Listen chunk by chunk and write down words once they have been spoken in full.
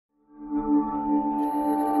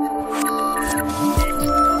Hello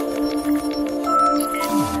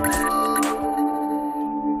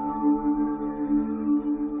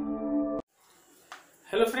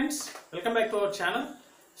friends, welcome back to our channel.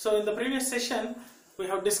 So in the previous session we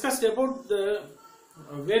have discussed about the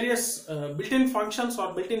various built-in functions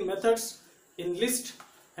or built-in methods in list,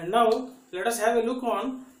 and now let us have a look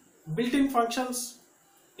on built-in functions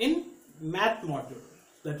in math module.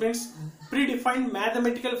 That means predefined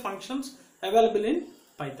mathematical functions available in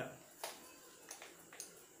Python.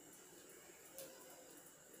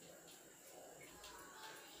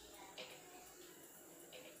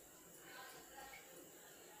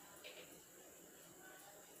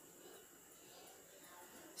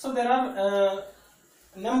 So there are a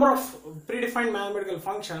number of predefined mathematical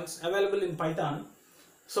functions available in Python.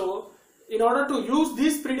 So in order to use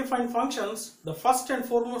these predefined functions, the first and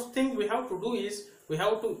foremost thing we have to do is we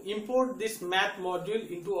have to import this math module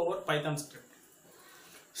into our Python script.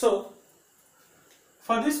 So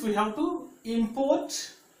for this we have to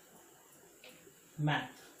import math,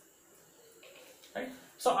 right?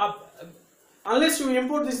 So unless you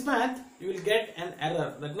import this math, you will get an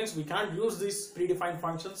error. That means we can't use these predefined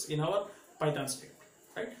functions in our Python script,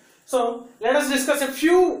 right? So let us discuss a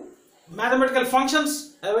few mathematical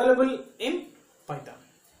functions available in Python.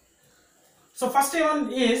 So first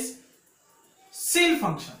one is CEIL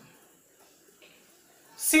function.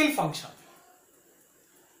 CEIL function,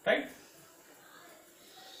 right?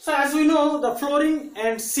 So as we know, the flooring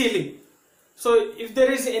and ceiling. So if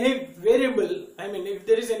there is any variable, if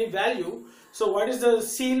there is any value, so what is the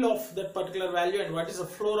CEIL of that particular value and what is the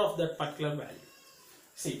floor of that particular value?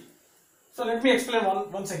 See, so let me explain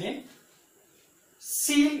once again.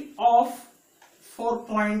 CEIL of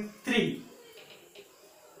 4.3,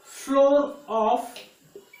 floor of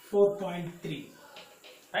 4.3,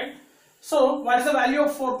 right? So what is the value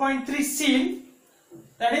of 4.3 CEIL?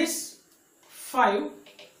 That is 5,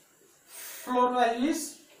 floor value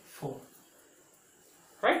is 4,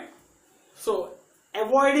 right? So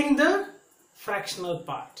avoiding the fractional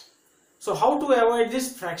part. So how to avoid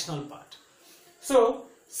this fractional part? So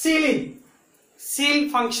ceiling,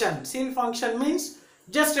 CEIL function means,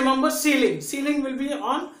 just remember ceiling will be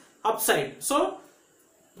on upside. So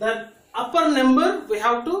the upper number we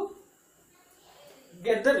have to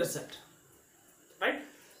get the result, right?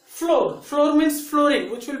 Floor means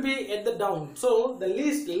flooring, which will be at the down. So the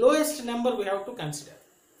lowest number we have to consider.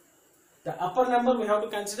 The upper number we have to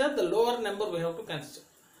consider, the lower number we have to consider.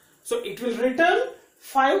 So it will return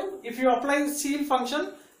 5 if you apply CEIL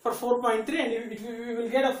function for 4.3, and you will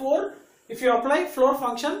get a 4 if you apply floor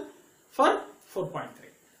function for 4.3.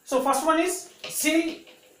 So first one is CEIL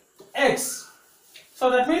X.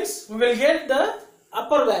 So that means we will get the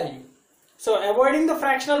upper value. So avoiding the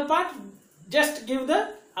fractional part, just give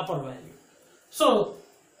the upper value. So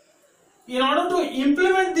in order to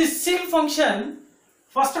implement this CEIL function,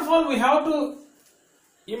 first of all we have to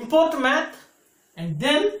import math, and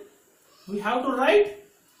then we have to write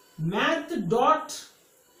math.CEIL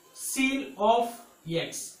of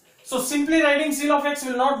X. So simply writing CEIL of X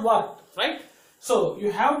will not work, right? So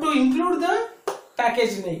you have to include the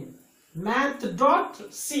package name,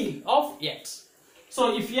 math.CEIL of X.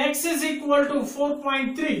 So if X is equal to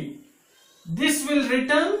 4.3, this will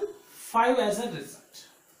return 5 as a result,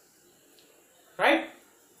 right?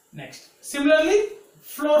 Next, similarly,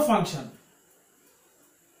 floor function,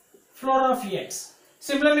 floor of X.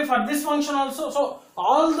 Similarly for this function also, so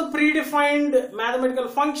all the predefined mathematical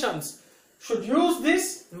functions should use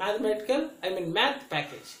this math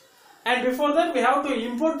package. And before that we have to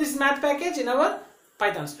import this math package in our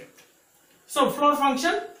Python script. So floor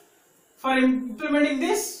function, for implementing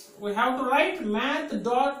this we have to write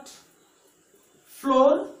math.floor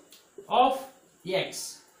of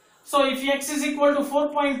X. So if X is equal to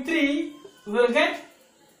 4.3, we will get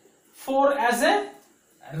 4 as a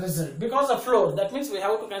result because of floor. That means we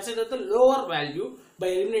have to consider the lower value by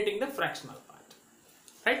eliminating the fractional part,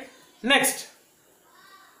 right? Next,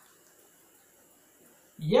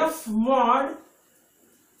 FMOD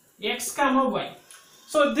X comma Y.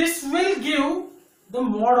 So this will give the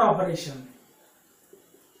mod operation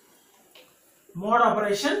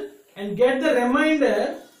and get the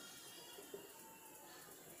remainder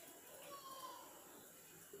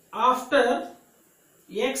after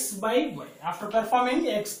X by Y, after performing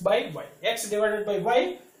X by Y, X divided by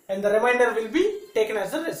Y, and the remainder will be taken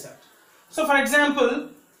as a result. So for example,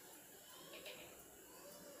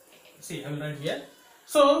 see, I will write here.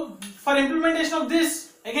 So for implementation of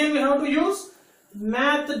this, again we have to use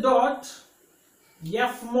math.fmod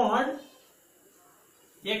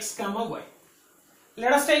X comma Y.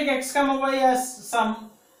 Let us take X comma Y as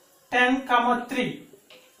some 10 comma 3.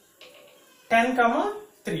 10 comma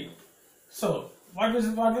 3. So what will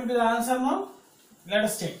be the answer now? Let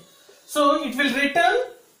us check. So it will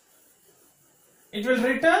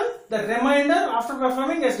return the remainder after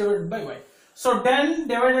performing s divided by y. So 10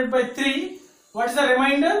 divided by 3, what is the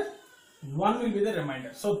remainder? 1 will be the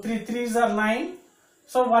remainder. So 3 3s are 9.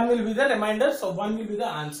 So 1 will be the remainder. So 1 will be the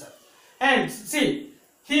answer. And see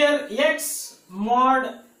here, x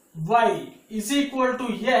mod y is equal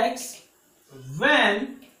to x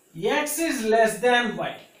when x is less than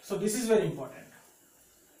y. So this is very important.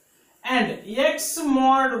 And x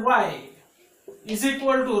mod y is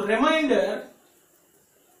equal to remainder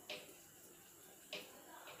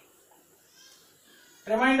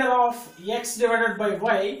of x divided by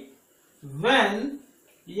y when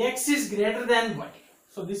x is greater than y.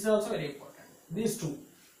 So this is also very important. These two,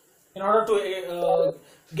 in order to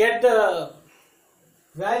get the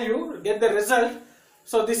value, get the result.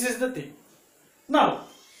 So this is the thing. Now,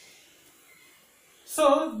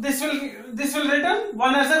 so this will return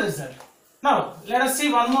 1 as a result. Now let us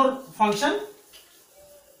see one more function.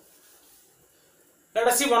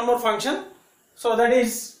 So that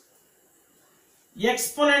is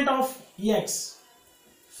exponent of x.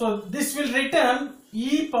 So this will return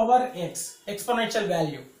e power x, exponential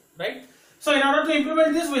value, right? So in order to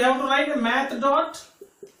implement this, we have to write a math dot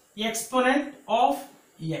exponent of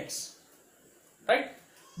x, right?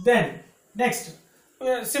 Then next,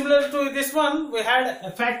 similar to this one, we had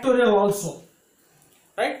a factorial also,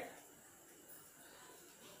 right?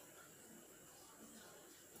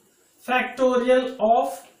 Factorial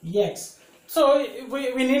of x. So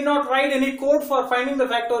we need not write any code for finding the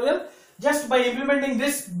factorial. Just by implementing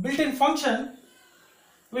this built-in function,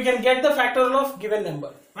 we can get the factorial of given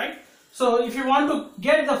number, right? So if you want to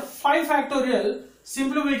get the 5 factorial,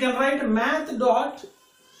 simply we can write math dot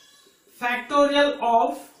factorial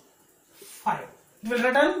of 5. It will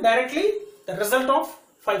return directly the result of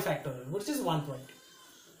 5 factorial, which is 120,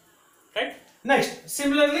 right? Next,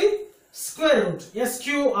 similarly, square root,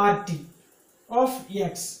 SQRT of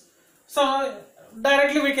x. So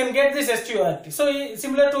directly we can get this SQRT. So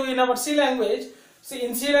similar to in our C language, see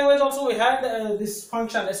in C language also we had this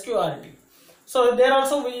function SQRT. So there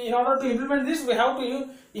also in order to implement this, we have to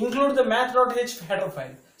include the math.h header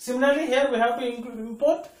file. Similarly here we have to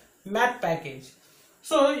import math package.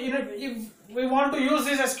 So if we want to use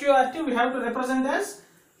this SQRT, we have to represent as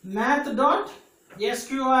math.sqrt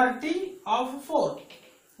of 4,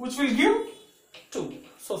 which will give 2.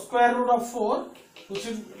 So square root of 4, which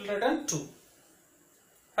will return 2.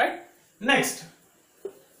 Right? Next,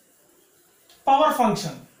 power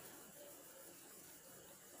function.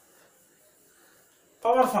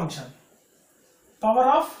 Power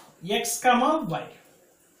of x comma y.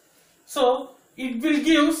 So it will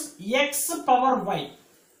give x power y.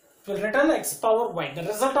 It will return x power y, the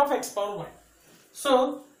result of x power y.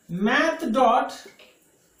 So math dot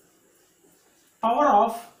power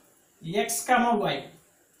of x comma y.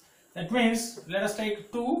 That means let us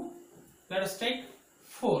take 2, let us take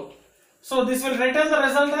 4. So this will return the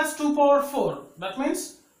result as 2 power 4. That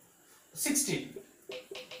means 16.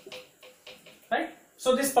 Right?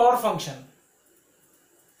 So this power function.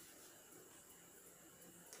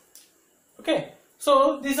 Okay.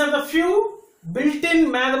 So these are the few built-in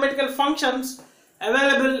mathematical functions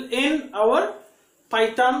available in our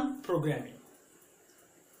Python programming.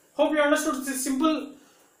 Hope you understood these simple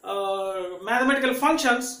mathematical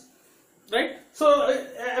functions, right? So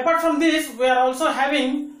apart from this, we are also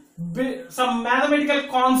having some mathematical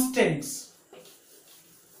constants.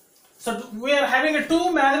 So we are having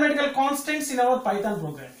 2 mathematical constants in our Python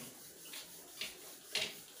programming.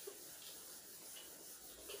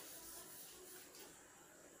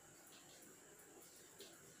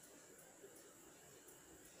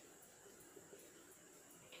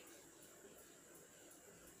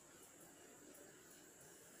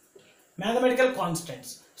 Mathematical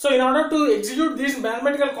constants. So in order to execute these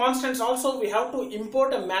mathematical constants also, we have to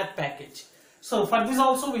import a math package. So for this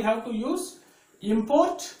also we have to use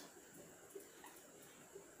import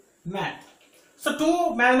math. So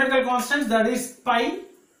 2 mathematical constants, that is pi,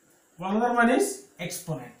 another one is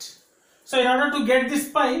exponent. So in order to get this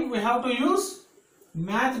pi, we have to use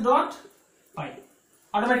math.pi.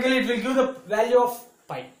 Automatically it will give the value of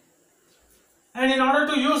pi. And in order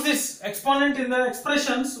to use this exponent in the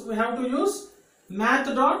expressions, we have to use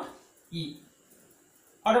math.e.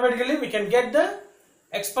 Automatically we can get the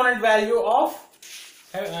exponent value of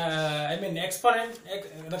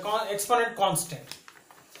exponent constant,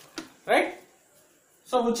 right?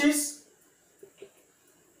 So which is,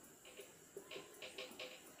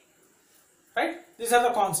 right, these are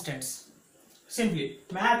the constants. Simply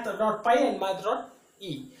math.pi and math.e.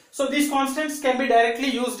 E. So these constants can be directly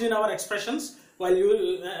used in our expressions while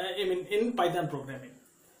you in Python programming.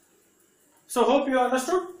 So hope you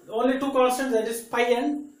understood. Only two constants, that is pi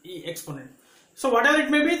and E exponent. So whatever it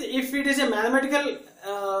may be, if it is a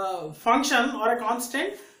mathematical function or a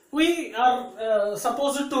constant, we are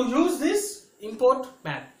supposed to use this import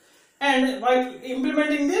math. And while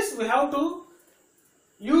implementing this, we have to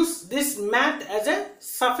use this math as a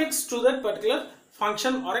suffix to that particular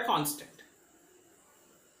function or a constant.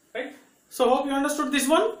 Right? So hope you understood this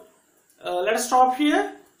one. Let us stop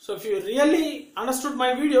here. So if you really understood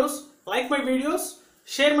my videos, like my videos,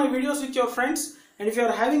 share my videos with your friends, and if you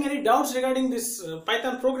are having any doubts regarding this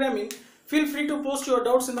Python programming, feel free to post your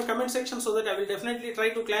doubts in the comment section so that I will definitely try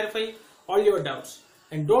to clarify all your doubts.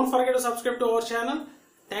 And don't forget to subscribe to our channel.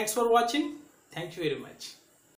 Thanks for watching. Thank you very much.